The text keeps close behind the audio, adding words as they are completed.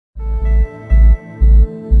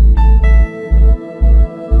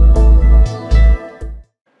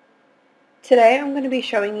Today I'm going to be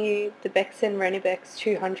showing you the BEXEN Reanibex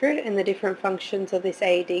 200 and the different functions of this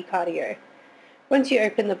AED cardio. Once you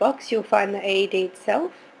open the box, you'll find the AED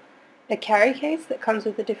itself, a carry case that comes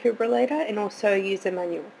with a defibrillator, and also a user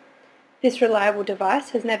manual. This reliable device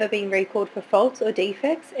has never been recalled for faults or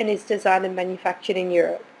defects and is designed and manufactured in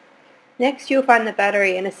Europe. Next, you'll find the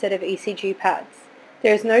battery and a set of ECG pads.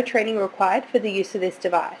 There is no training required for the use of this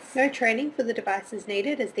device. No training for the device is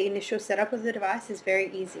needed, as the initial setup of the device is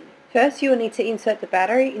very easy. First, you will need to insert the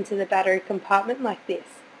battery into the battery compartment like this,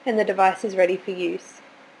 and the device is ready for use.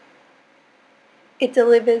 It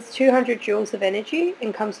delivers 200 joules of energy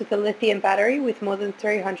and comes with a lithium battery with more than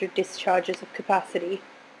 300 discharges of capacity.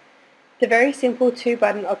 The very simple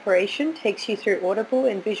 2-button operation takes you through audible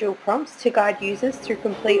and visual prompts to guide users through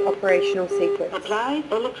complete operational sequence. Apply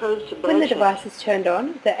electrodes to When the device is turned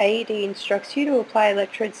on, the AED instructs you to apply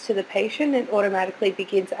electrodes to the patient and automatically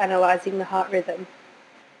begins analysing the heart rhythm.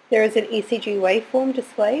 There is an ECG waveform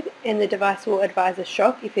displayed, and the device will advise a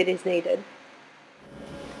shock if it is needed.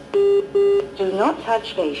 Do not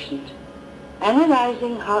touch patient.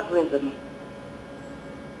 Analyzing heart rhythm.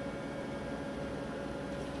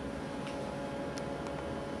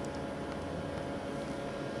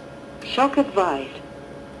 Shock advised.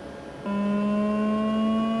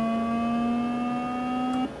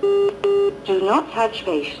 Do not touch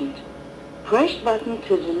patient. Press button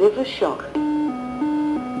to deliver shock.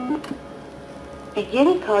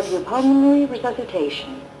 Begin cardiopulmonary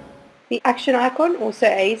resuscitation. The action icon also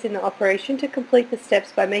aids in the operation to complete the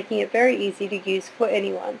steps by making it very easy to use for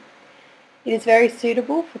anyone. It is very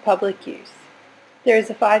suitable for public use. There is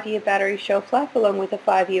a 5-year battery shelf life along with a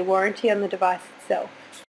 5-year warranty on the device itself.